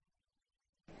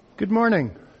Good morning.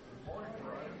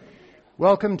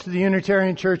 Welcome to the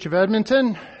Unitarian Church of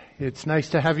Edmonton. It's nice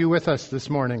to have you with us this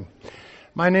morning.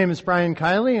 My name is Brian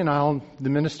Kiley, and I'll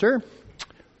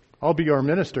be your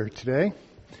minister today.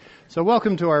 So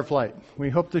welcome to our flight. We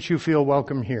hope that you feel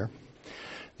welcome here.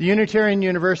 The Unitarian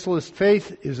Universalist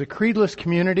faith is a creedless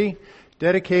community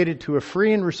dedicated to a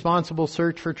free and responsible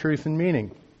search for truth and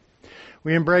meaning.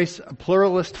 We embrace a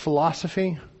pluralist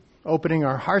philosophy, opening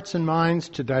our hearts and minds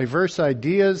to diverse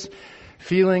ideas,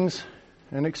 feelings,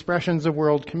 and expressions of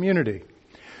world community.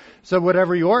 So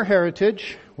whatever your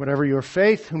heritage, whatever your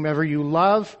faith, whomever you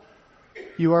love,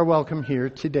 you are welcome here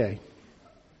today.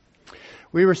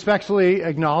 We respectfully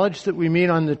acknowledge that we meet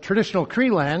on the traditional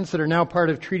Cree lands that are now part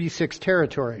of Treaty 6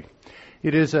 territory.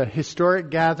 It is a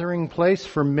historic gathering place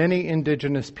for many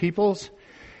indigenous peoples,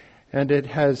 and it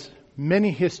has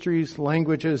many histories,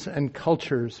 languages, and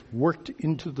cultures worked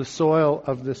into the soil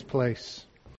of this place.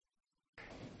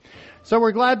 So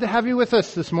we're glad to have you with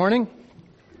us this morning.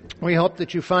 We hope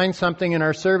that you find something in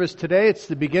our service today. It's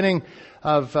the beginning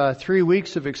of 3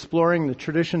 weeks of exploring the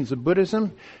traditions of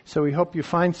Buddhism. So we hope you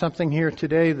find something here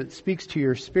today that speaks to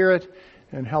your spirit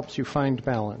and helps you find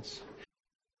balance.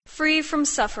 Free from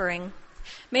suffering.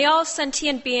 May all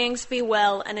sentient beings be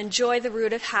well and enjoy the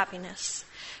root of happiness.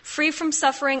 Free from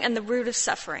suffering and the root of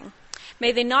suffering.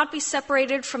 May they not be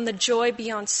separated from the joy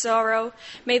beyond sorrow.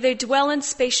 May they dwell in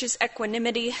spacious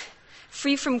equanimity,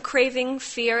 free from craving,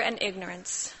 fear, and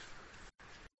ignorance.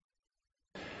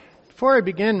 Before I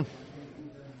begin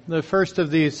the first of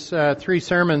these 3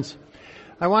 sermons,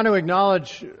 I want to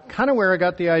acknowledge kind of where I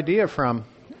got the idea from.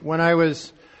 When I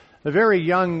was a very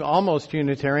young, almost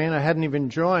Unitarian, I hadn't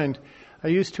even joined, I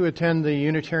used to attend the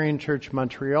Unitarian Church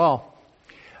Montreal,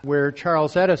 where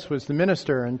Charles Edis was the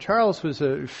minister. And Charles was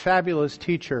a fabulous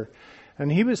teacher.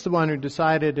 And he was the one who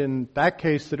decided in that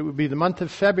case that it would be the month of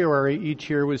February each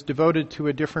year was devoted to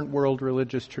a different world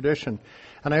religious tradition.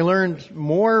 And I learned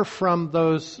more from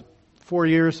those 4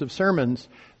 years of sermons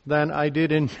than I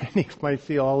did in many of my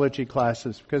theology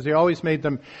classes, because he always made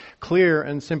them clear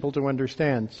and simple to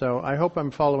understand. So I hope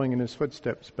I'm following in his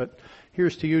footsteps. But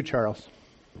here's to you, Charles.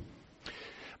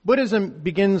 Buddhism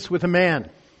begins with a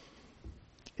man.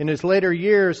 In his later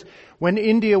years, when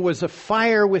India was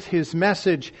afire with his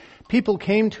message, people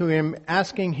came to him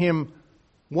asking him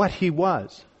what he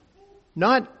was.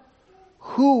 Not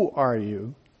who are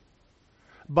you,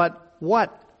 but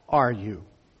what are you?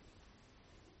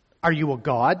 Are you a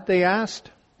god, they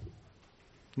asked?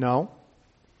 No.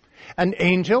 An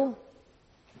angel?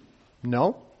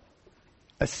 No.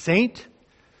 A saint?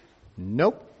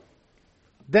 Nope.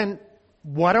 Then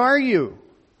what are you?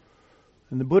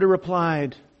 And the Buddha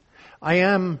replied, I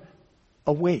am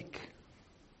awake.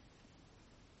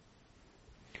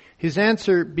 His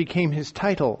answer became his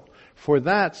title, for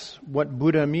that's what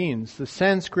Buddha means. The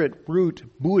Sanskrit root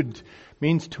bud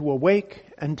means to awake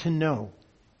and to know.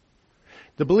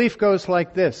 The belief goes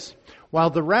like this: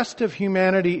 while the rest of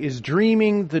humanity is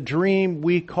dreaming the dream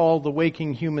we call the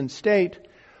waking human state,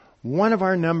 one of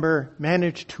our number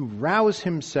managed to rouse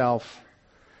himself,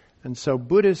 and so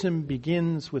Buddhism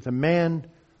begins with a man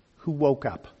who woke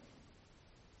up.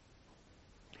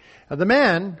 Now, the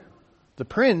man, the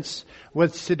prince,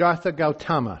 was Siddhartha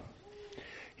Gautama.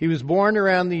 He was born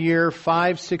around the year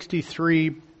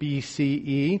 563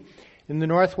 BCE in the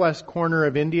northwest corner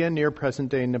of India near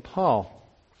present-day Nepal.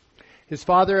 His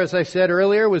father, as I said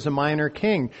earlier, was a minor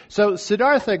king. So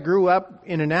Siddhartha grew up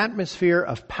in an atmosphere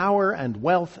of power and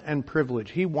wealth and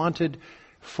privilege. He wanted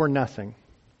for nothing.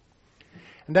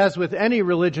 And as with any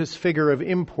religious figure of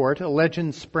import, a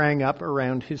legend sprang up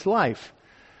around his life.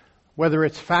 Whether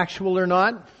it's factual or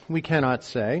not, we cannot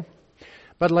say.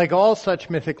 But like all such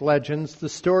mythic legends, the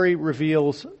story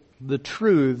reveals the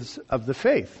truths of the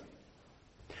faith.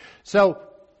 So,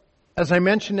 as I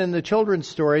mentioned in the children's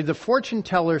story, the fortune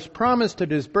tellers promised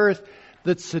at his birth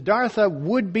that Siddhartha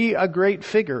would be a great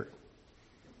figure.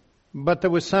 But there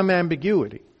was some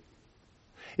ambiguity.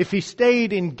 If he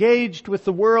stayed engaged with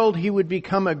the world, he would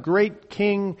become a great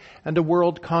king and a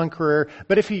world conqueror.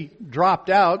 But if he dropped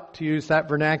out, to use that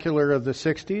vernacular of the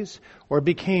 60s, or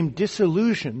became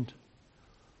disillusioned,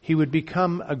 he would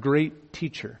become a great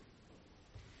teacher.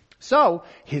 So,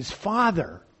 his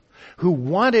father, who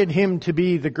wanted him to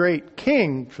be the great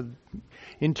king,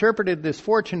 interpreted this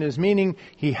fortune as meaning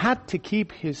he had to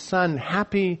keep his son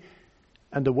happy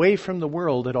and away from the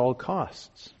world at all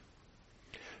costs.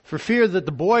 For fear that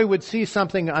the boy would see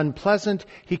something unpleasant,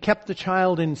 he kept the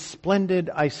child in splendid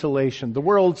isolation, the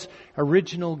world's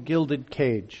original gilded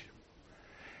cage.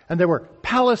 And there were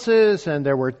palaces, and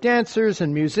there were dancers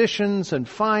and musicians and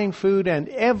fine food and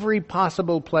every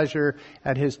possible pleasure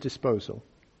at his disposal.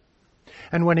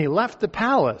 And when he left the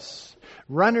palace,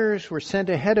 runners were sent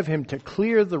ahead of him to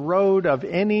clear the road of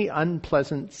any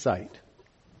unpleasant sight.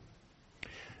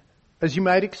 As you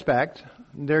might expect,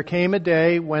 there came a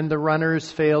day when the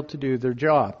runners failed to do their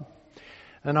job.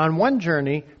 And on one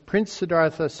journey, Prince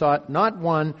Siddhartha saw not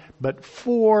one, but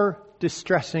 4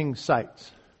 distressing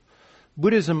sights.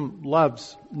 Buddhism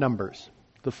loves numbers.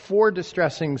 The 4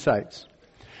 distressing sights.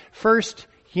 First,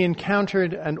 he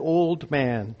encountered an old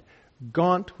man,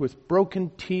 gaunt with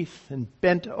broken teeth and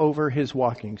bent over his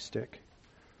walking stick.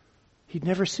 He'd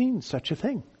never seen such a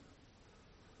thing.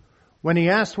 When he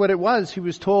asked what it was, he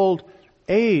was told,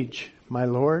 "Age, my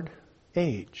lord,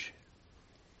 age."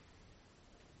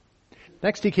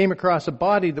 Next, he came across a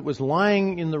body that was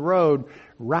lying in the road,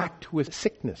 racked with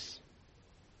sickness.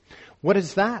 "What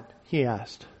is that?" he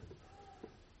asked.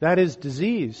 "That is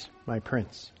disease, my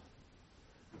prince."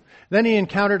 Then he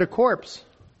encountered a corpse.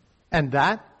 "And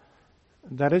that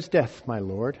is death, my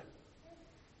lord."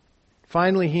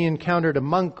 Finally, he encountered a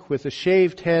monk with a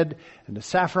shaved head and a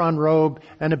saffron robe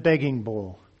and a begging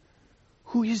bowl.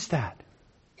 "Who is that?"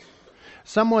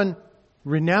 "Someone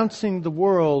renouncing the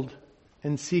world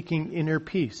and seeking inner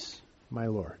peace, my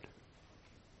lord."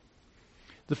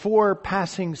 The 4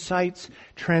 passing sights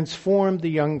transformed the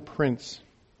young prince.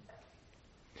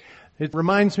 It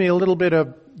reminds me a little bit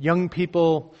of young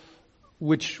people,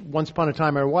 which once upon a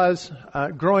time I was,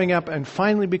 growing up and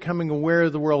finally becoming aware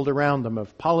of the world around them,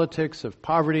 of politics, of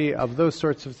poverty, of those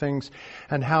sorts of things,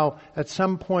 and how at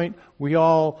some point we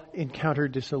all encounter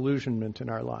disillusionment in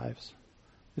our lives.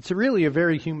 It's really a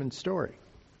very human story.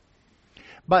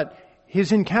 But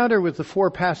his encounter with the 4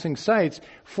 passing sights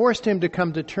forced him to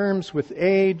come to terms with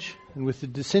age and with the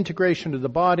disintegration of the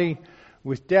body,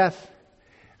 with death,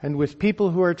 and with people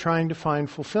who are trying to find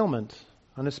fulfillment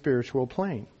on a spiritual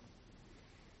plane.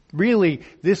 Really,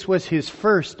 this was his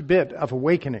first bit of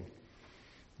awakening,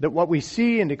 that what we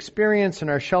see and experience in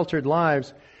our sheltered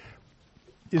lives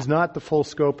is not the full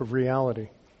scope of reality.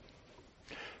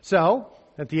 So,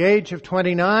 at the age of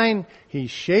 29, he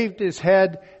shaved his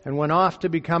head and went off to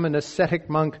become an ascetic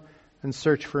monk and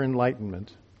search for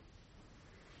enlightenment.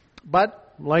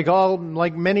 But, like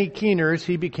many keeners,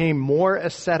 he became more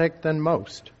ascetic than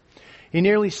most. He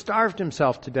nearly starved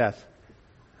himself to death,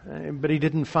 but he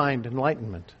didn't find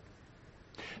enlightenment.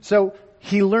 So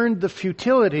he learned the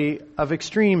futility of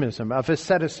extremism, of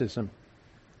asceticism.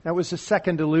 That was the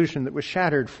second illusion that was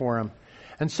shattered for him.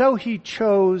 And so he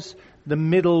chose the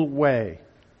middle way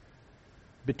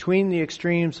between the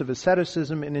extremes of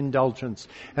asceticism and indulgence.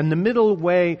 And the middle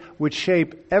way would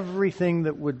shape everything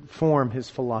that would form his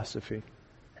philosophy.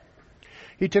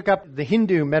 He took up the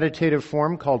Hindu meditative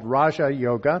form called Raja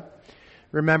Yoga.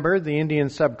 Remember, the Indian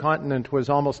subcontinent was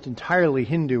almost entirely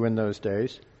Hindu in those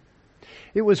days.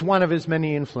 It was one of his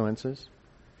many influences.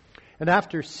 And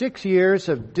after 6 years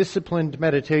of disciplined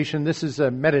meditation, this is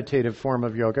a meditative form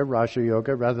of yoga, Raja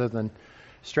Yoga, rather than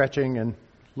stretching and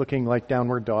looking like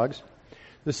downward dogs.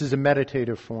 This is a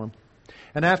meditative form.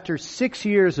 And after 6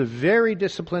 years of very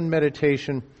disciplined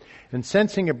meditation and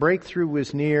sensing a breakthrough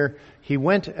was near, he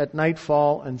went at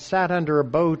nightfall and sat under a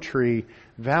bo tree,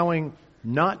 vowing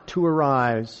not to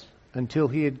arise until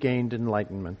he had gained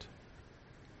enlightenment.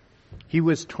 He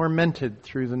was tormented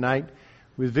through the night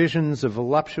with visions of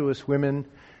voluptuous women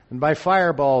and by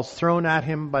fireballs thrown at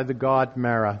him by the god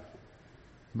Mara.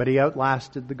 But he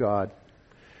outlasted the god.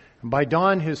 And by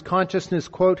dawn, his consciousness,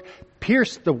 quote,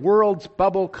 pierced the world's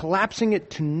bubble, collapsing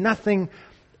it to nothing,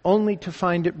 only to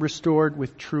find it restored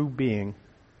with true being.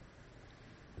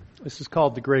 This is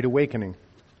called the Great Awakening.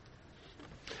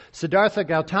 Siddhartha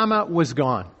Gautama was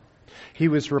gone. He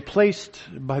was replaced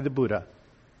by the Buddha.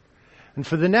 And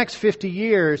for the next 50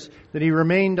 years that he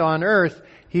remained on earth,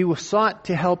 he sought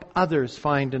to help others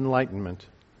find enlightenment.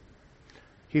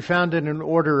 He founded an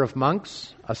order of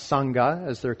monks, a Sangha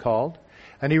as they're called,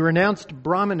 and he renounced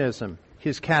Brahmanism,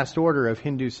 his caste order of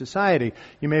Hindu society.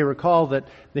 You may recall that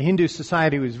the Hindu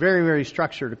society was very, very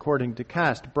structured according to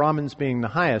caste, Brahmins being the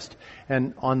highest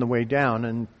and on the way down,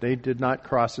 and they did not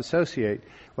cross-associate.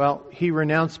 Well, he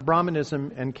renounced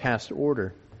Brahmanism and caste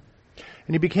order.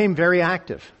 And he became very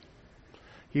active.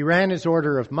 He ran his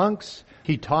order of monks,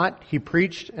 he taught, he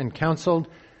preached and counseled,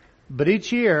 but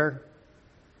each year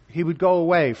he would go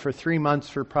away for 3 months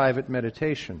for private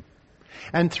meditation.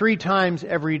 And 3 times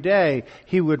every day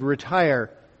he would retire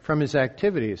from his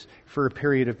activities for a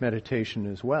period of meditation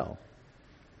as well.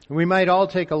 We might all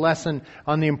take a lesson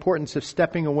on the importance of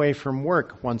stepping away from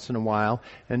work once in a while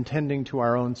and tending to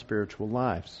our own spiritual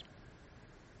lives.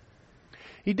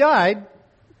 He died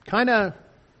kind of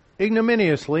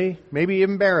ignominiously, maybe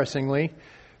embarrassingly,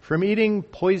 from eating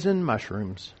poison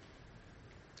mushrooms.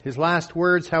 His last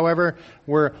words, however,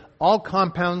 were, "All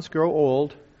compounds grow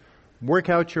old. Work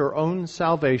out your own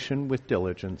salvation with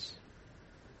diligence."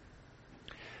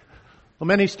 Well,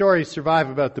 many stories survive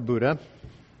about the Buddha.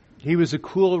 He was a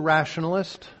cool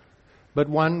rationalist, but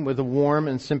one with a warm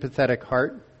and sympathetic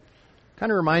heart.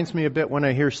 Kind of reminds me a bit when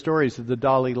I hear stories of the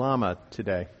Dalai Lama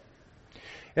today.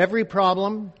 Every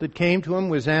problem that came to him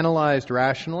was analyzed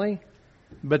rationally,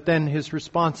 but then his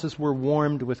responses were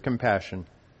warmed with compassion.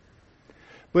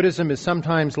 Buddhism is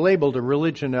sometimes labeled a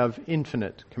religion of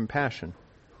infinite compassion.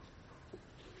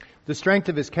 The strength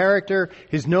of his character,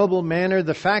 his noble manner,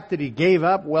 the fact that he gave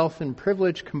up wealth and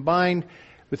privilege combined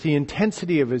with the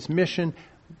intensity of his mission,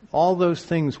 all those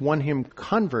things won him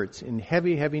converts in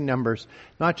heavy, heavy numbers,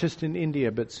 not just in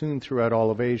India, but soon throughout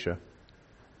all of Asia.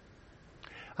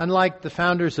 Unlike the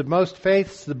founders of most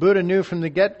faiths, the Buddha knew from the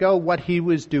get-go what he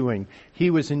was doing. He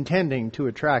was intending to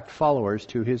attract followers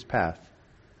to his path.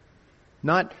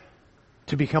 Not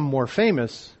to become more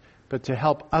famous, but to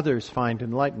help others find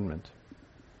enlightenment.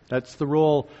 That's the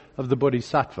role of the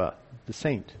Bodhisattva, the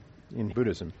saint in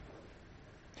Buddhism.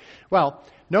 Well,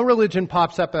 no religion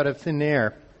pops up out of thin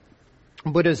air.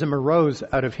 Buddhism arose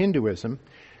out of Hinduism,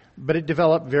 but it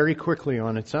developed very quickly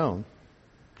on its own.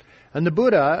 And the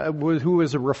Buddha, who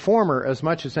was a reformer as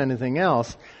much as anything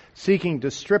else, seeking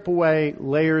to strip away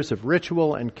layers of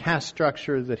ritual and caste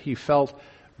structure that he felt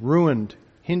ruined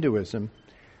Hinduism,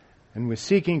 and was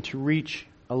seeking to reach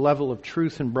a level of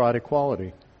truth and broad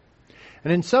equality.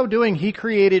 And in so doing, he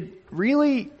created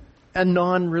really a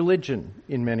non-religion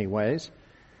in many ways,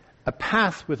 a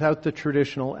path without the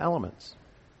traditional elements.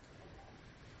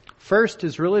 First,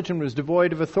 his religion was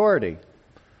devoid of authority.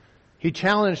 He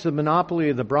challenged the monopoly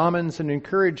of the Brahmins and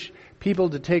encouraged people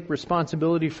to take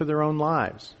responsibility for their own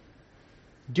lives.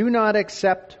 Do not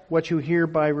accept what you hear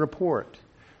by report.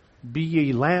 Be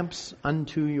ye lamps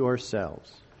unto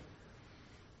yourselves.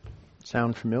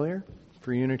 Sound familiar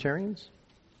for Unitarians?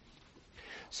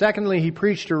 Secondly, he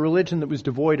preached a religion that was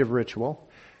devoid of ritual.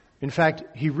 In fact,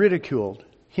 he ridiculed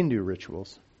Hindu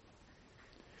rituals.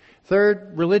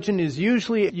 Third, religion is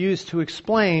usually used to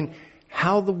explain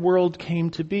how the world came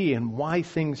to be and why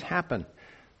things happen.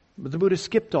 But the Buddha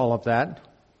skipped all of that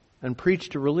and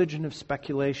preached a religion of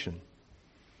speculation.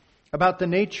 About the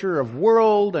nature of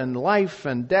world and life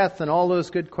and death and all those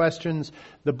good questions,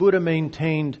 the Buddha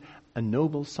maintained a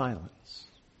noble silence.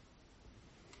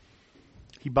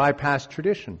 He bypassed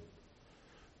tradition.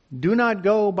 Do not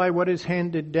go by what is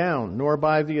handed down, nor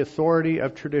by the authority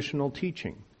of traditional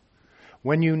teaching.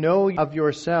 When you know of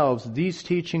yourselves these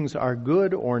teachings are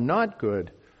good or not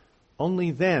good,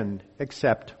 only then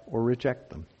accept or reject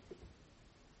them.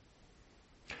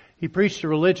 He preached a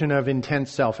religion of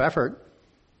intense self-effort.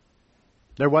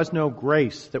 There was no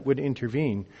grace that would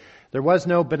intervene. There was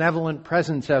no benevolent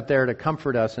presence out there to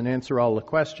comfort us and answer all the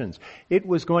questions. It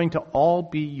was going to all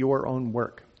be your own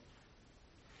work.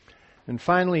 And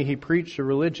finally, he preached a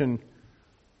religion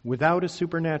without a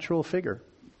supernatural figure.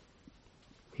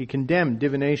 He condemned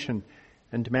divination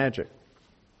and magic.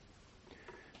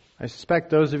 I suspect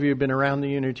those of you who have been around the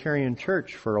Unitarian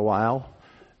Church for a while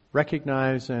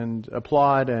recognize and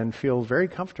applaud and feel very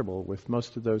comfortable with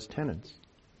most of those tenets.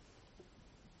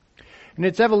 In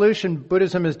its evolution,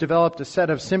 Buddhism has developed a set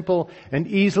of simple and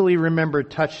easily remembered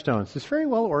touchstones. It's very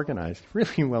well organized,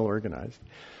 really well organized.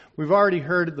 We've already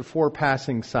heard of the 4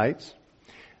 passing sites.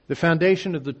 The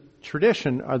foundation of the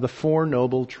tradition are the 4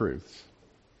 noble truths.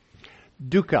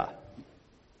 Dukkha.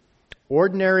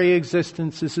 Ordinary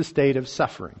existence is a state of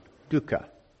suffering. Dukkha.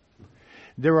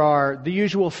 There are the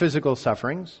usual physical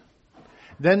sufferings.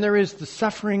 Then there is the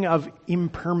suffering of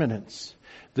impermanence,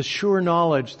 the sure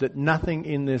knowledge that nothing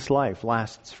in this life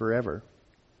lasts forever.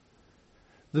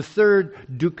 The third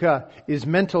dukkha is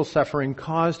mental suffering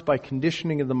caused by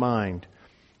conditioning of the mind.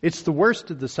 It's the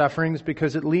worst of the sufferings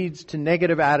because it leads to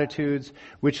negative attitudes,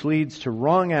 which leads to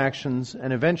wrong actions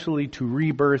and eventually to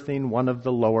rebirth in one of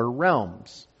the lower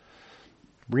realms.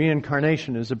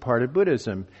 Reincarnation is a part of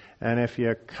Buddhism. And if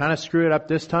you kind of screw it up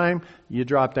this time, you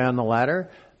drop down the ladder.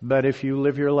 But if you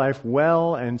live your life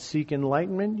well and seek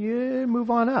enlightenment, you move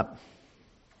on up.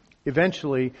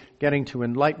 Eventually getting to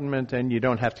enlightenment and you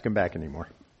don't have to come back anymore.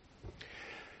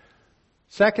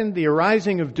 Second, the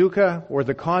arising of dukkha, or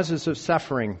the causes of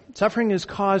suffering. Suffering is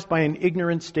caused by an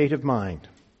ignorant state of mind.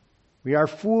 We are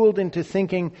fooled into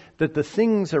thinking that the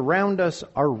things around us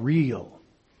are real.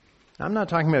 I'm not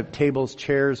talking about tables,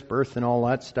 chairs, birth, and all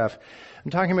that stuff.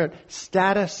 I'm talking about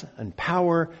status and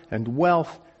power and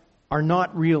wealth are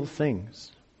not real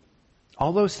things.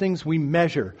 All those things we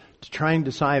measure to try and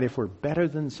decide if we're better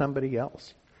than somebody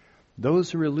else.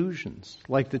 Those are illusions,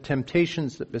 like the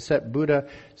temptations that beset Buddha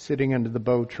sitting under the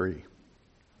bo tree.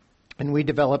 And we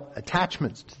develop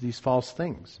attachments to these false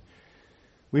things.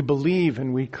 We believe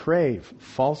and we crave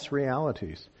false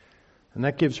realities. And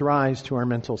that gives rise to our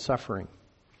mental suffering.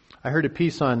 I heard a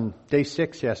piece on day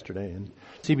 6 yesterday in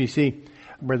CBC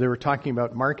where they were talking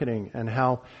about marketing and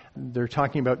how they're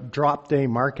talking about drop day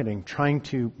marketing, trying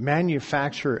to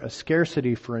manufacture a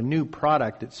scarcity for a new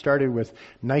product. It started with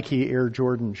Nike Air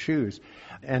Jordan shoes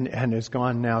and has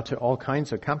gone now to all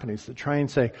kinds of companies that try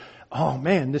and say, oh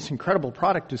man, this incredible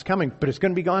product is coming, but it's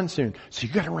going to be gone soon. So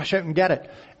you got to rush out and get it.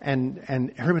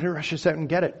 And everybody rushes out and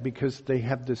get it because they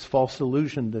have this false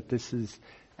illusion that this is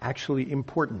actually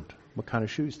important, what kind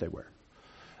of shoes they wear.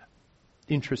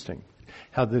 Interesting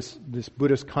how this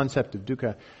Buddhist concept of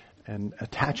dukkha and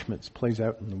attachments plays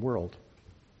out in the world.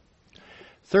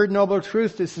 Third noble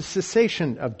truth is the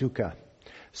cessation of dukkha.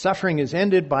 Suffering is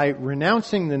ended by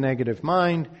renouncing the negative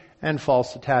mind and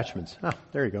false attachments.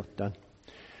 There you go, done.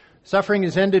 Suffering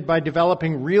is ended by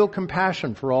developing real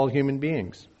compassion for all human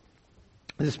beings.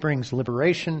 This brings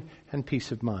liberation and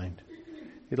peace of mind.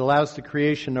 It allows the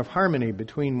creation of harmony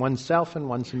between oneself and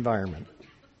one's environment.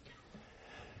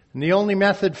 And the only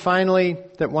method, finally,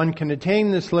 that one can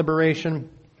attain this liberation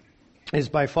is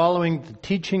by following the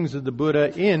teachings of the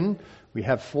Buddha in, we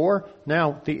have 4,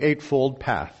 now the Eightfold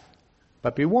Path.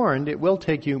 But be warned, it will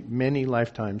take you many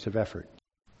lifetimes of effort.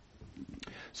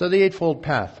 So the Eightfold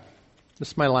Path.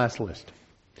 This is my last list.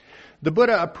 The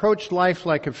Buddha approached life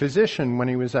like a physician when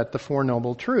he was at the Four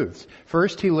Noble Truths.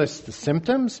 First, he lists the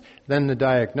symptoms, then the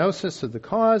diagnosis of the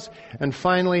cause, and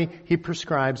finally, he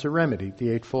prescribes a remedy,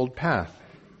 the Eightfold Path.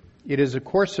 It is a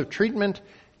course of treatment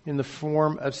in the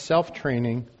form of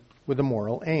self-training with a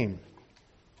moral aim.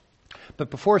 But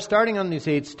before starting on these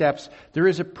 8 steps, there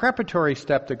is a preparatory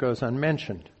step that goes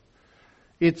unmentioned.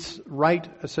 It's right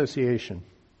association.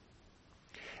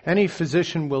 Any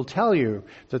physician will tell you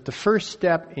that the first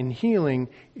step in healing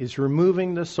is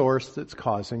removing the source that's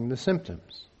causing the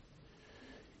symptoms.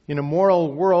 In a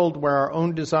moral world where our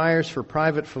own desires for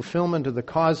private fulfillment are the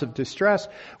cause of distress,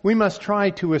 we must try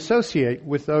to associate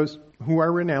with those who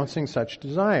are renouncing such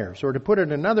desires. Or to put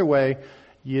it another way,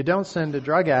 you don't send a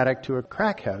drug addict to a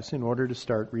crack house in order to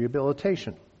start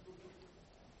rehabilitation.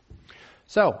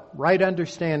 So, right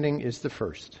understanding is the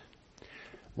first.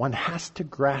 One has to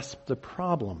grasp the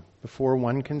problem before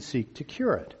one can seek to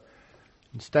cure it.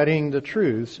 And studying the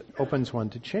truths opens one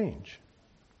to change.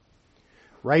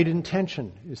 Right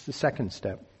intention is the second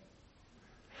step.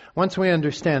 Once we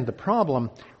understand the problem,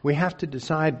 we have to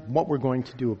decide what we're going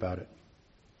to do about it.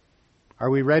 Are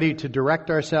we ready to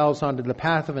direct ourselves onto the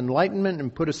path of enlightenment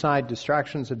and put aside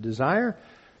distractions of desire?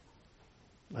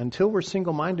 Until we're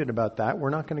single-minded about that, we're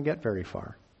not going to get very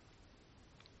far.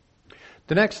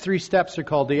 The next 3 steps are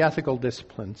called the ethical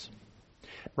disciplines.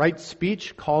 Right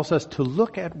speech calls us to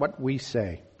look at what we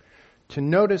say, to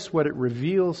notice what it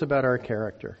reveals about our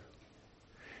character.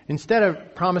 Instead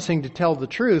of promising to tell the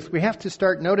truth, we have to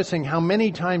start noticing how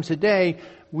many times a day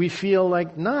we feel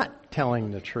like not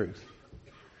telling the truth.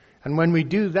 And when we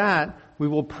do that, we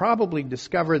will probably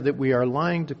discover that we are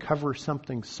lying to cover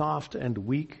something soft and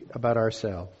weak about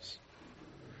ourselves.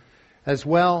 As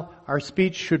well, our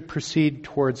speech should proceed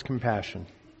towards compassion.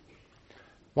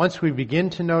 Once we begin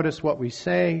to notice what we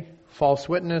say, false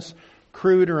witness,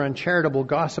 crude or uncharitable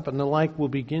gossip and the like will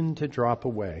begin to drop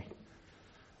away.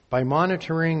 By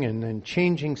monitoring and then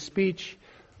changing speech,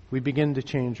 we begin to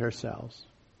change ourselves.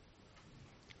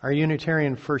 Our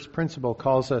Unitarian first principle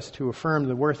calls us to affirm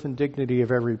the worth and dignity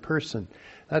of every person.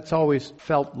 That's always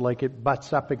felt like it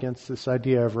butts up against this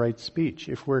idea of right speech.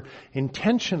 If we're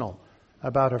intentional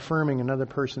about affirming another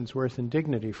person's worth and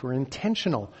dignity, if we're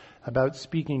intentional about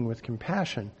speaking with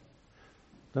compassion,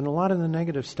 then a lot of the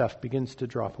negative stuff begins to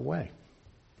drop away.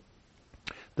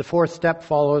 The 4th step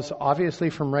follows obviously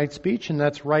from right speech, and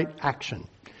that's right action.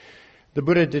 The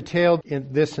Buddha detailed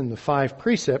this in the 5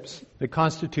 precepts that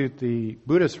constitute the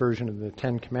Buddhist version of the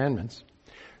 10 Commandments.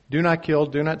 Do not kill,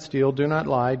 do not steal, do not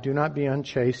lie, do not be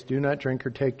unchaste, do not drink or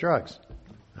take drugs.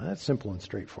 Now, that's simple and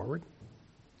straightforward.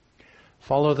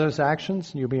 Follow those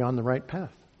actions and you'll be on the right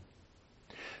path.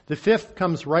 The 5th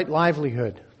comes right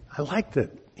livelihood. I like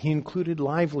that he included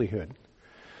livelihood.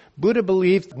 Buddha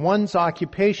believed one's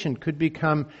occupation could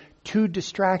become too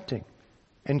distracting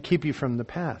and keep you from the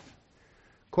path.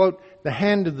 Quote, the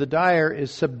hand of the dyer is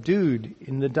subdued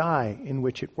in the dye in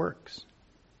which it works.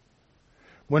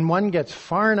 When one gets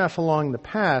far enough along the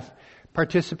path,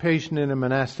 participation in a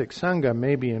monastic sangha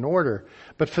may be in order.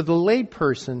 But for the lay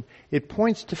person, it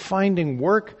points to finding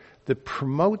work that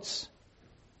promotes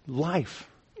life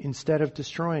instead of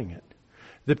destroying it.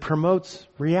 that promotes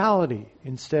reality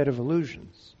instead of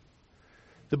illusions.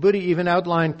 The Buddha even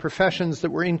outlined professions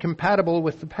that were incompatible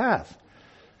with the path.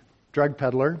 Drug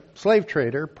peddler, slave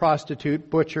trader, prostitute,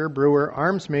 butcher, brewer,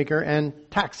 arms maker, and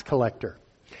tax collector.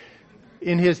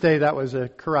 In his day, that was a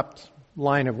corrupt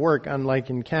line of work, unlike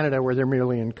in Canada where they're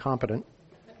merely incompetent.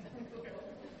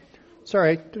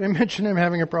 Sorry, did I mention I'm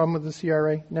having a problem with the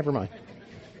CRA? Never mind.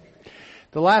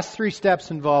 The last 3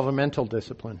 steps involve a mental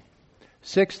discipline.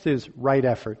 6th is right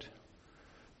effort.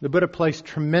 The Buddha placed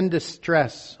tremendous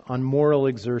stress on moral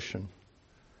exertion.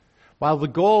 While the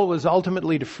goal was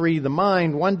ultimately to free the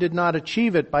mind, one did not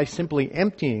achieve it by simply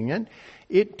emptying it.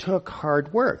 It took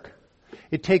hard work.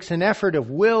 It takes an effort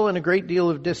of will and a great deal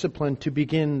of discipline to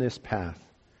begin this path.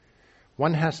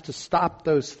 One has to stop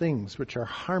those things which are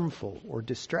harmful or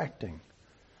distracting,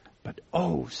 but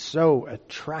oh, so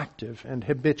attractive and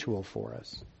habitual for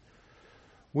us.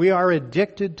 We are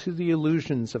addicted to the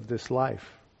illusions of this life,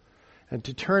 and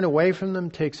to turn away from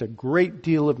them takes a great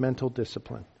deal of mental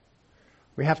discipline.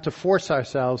 We have to force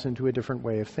ourselves into a different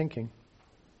way of thinking.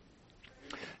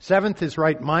 7th is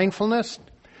right mindfulness.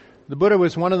 The Buddha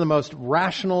was one of the most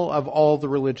rational of all the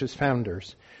religious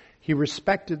founders. He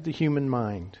respected the human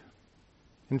mind.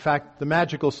 In fact, the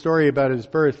magical story about his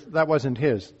birth, that wasn't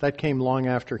his. That came long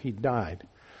after he died.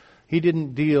 He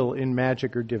didn't deal in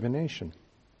magic or divination.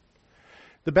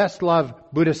 The best-loved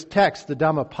Buddhist text, the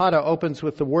Dhammapada, opens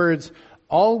with the words,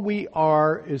 "All we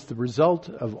are is the result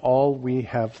of all we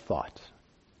have thought."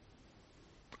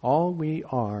 All we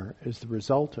are is the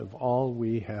result of all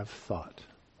we have thought.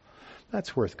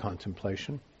 That's worth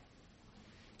contemplation.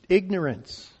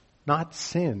 Ignorance, not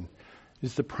sin,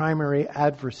 is the primary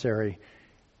adversary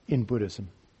in Buddhism.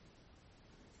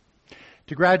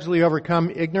 To gradually overcome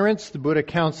ignorance, the Buddha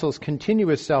counsels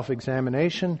continuous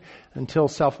self-examination until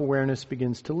self-awareness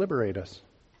begins to liberate us.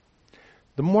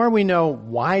 The more we know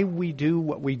why we do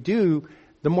what we do,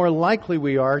 the more likely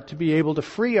we are to be able to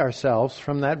free ourselves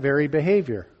from that very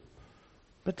behavior.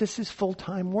 But this is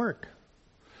full-time work.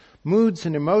 Moods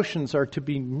and emotions are to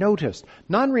be noticed,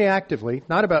 non-reactively,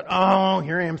 not about, oh,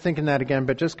 here I am thinking that again,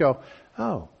 but just go,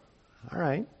 oh, all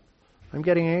right, I'm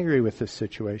getting angry with this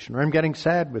situation, or I'm getting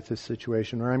sad with this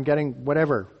situation, or I'm getting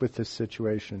whatever with this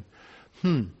situation.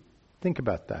 Think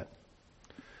about that.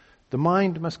 The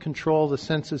mind must control the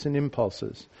senses and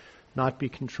impulses, not be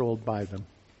controlled by them.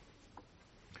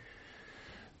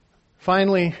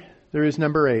 Finally, there is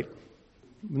number 8.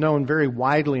 Known very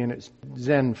widely in its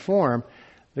Zen form,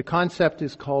 the concept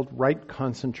is called right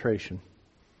concentration.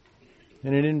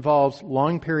 And it involves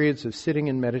long periods of sitting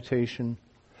in meditation,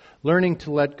 learning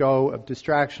to let go of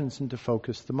distractions and to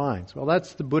focus the mind. Well,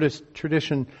 that's the Buddhist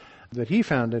tradition that he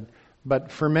founded,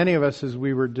 but for many of us, as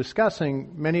we were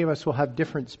discussing, many of us will have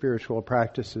different spiritual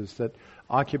practices that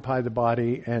occupy the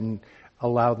body and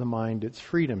allow the mind its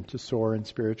freedom to soar in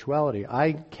spirituality.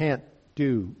 I can't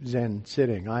do Zen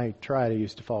sitting. I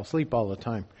used to fall asleep all the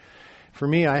time. For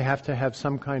me, I have to have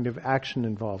some kind of action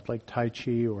involved, like Tai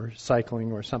Chi or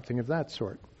cycling or something of that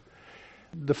sort.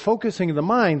 The focusing of the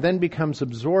mind then becomes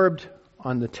absorbed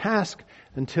on the task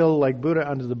until, like Buddha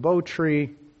under the Bo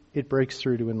tree, it breaks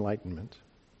through to enlightenment.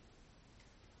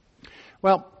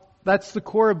 Well, that's the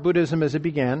core of Buddhism as it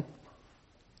began.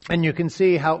 And you can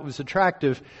see how it was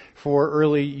attractive for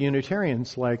early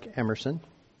Unitarians like Emerson,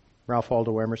 Ralph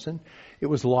Waldo Emerson. It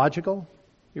was logical.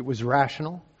 It was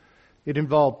rational. It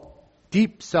involved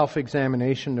deep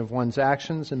self-examination of one's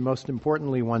actions and, most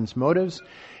importantly, one's motives.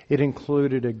 It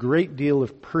included a great deal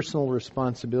of personal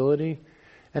responsibility,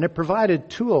 and it provided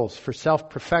tools for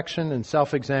self-perfection and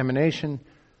self-examination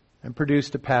and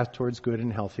produced a path towards good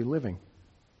and healthy living.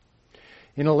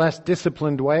 In a less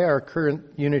disciplined way, our current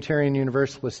Unitarian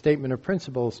Universalist statement of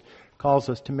principles calls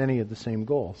us to many of the same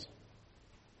goals.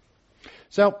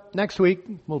 So, next week,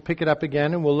 we'll pick it up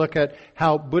again and we'll look at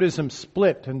how Buddhism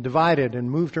split and divided and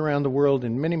moved around the world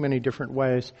in many, many different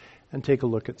ways and take a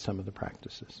look at some of the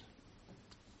practices.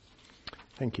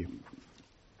 Thank you.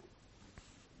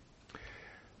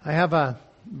 I have a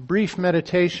brief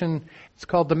meditation. It's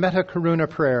called the Metta Karuna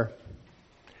Prayer.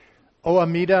 O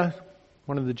Amida,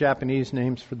 one of the Japanese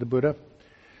names for the Buddha,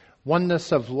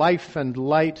 oneness of life and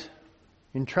light,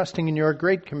 in trusting in your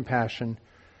great compassion,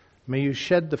 may you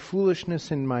shed the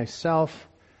foolishness in myself,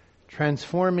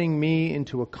 transforming me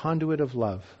into a conduit of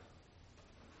love.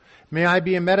 May I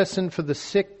be a medicine for the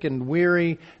sick and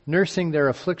weary, nursing their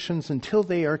afflictions until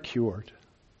they are cured.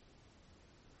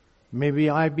 May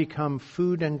I become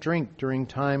food and drink during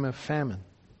time of famine.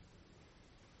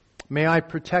 May I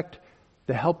protect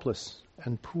the helpless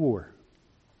and poor.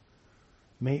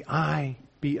 May I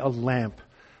be a lamp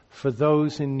for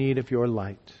those in need of your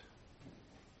light.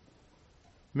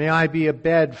 May I be a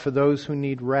bed for those who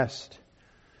need rest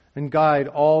and guide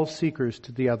all seekers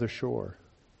to the other shore.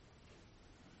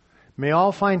 May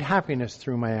all find happiness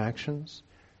through my actions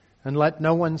and let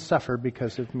no one suffer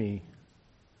because of me.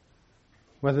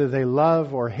 Whether they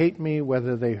love or hate me,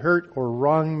 whether they hurt or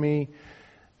wrong me,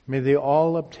 may they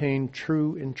all obtain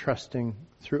true entrusting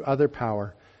through other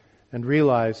power and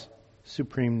realize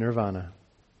supreme nirvana.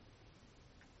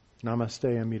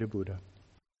 Namaste, Amida Buddha.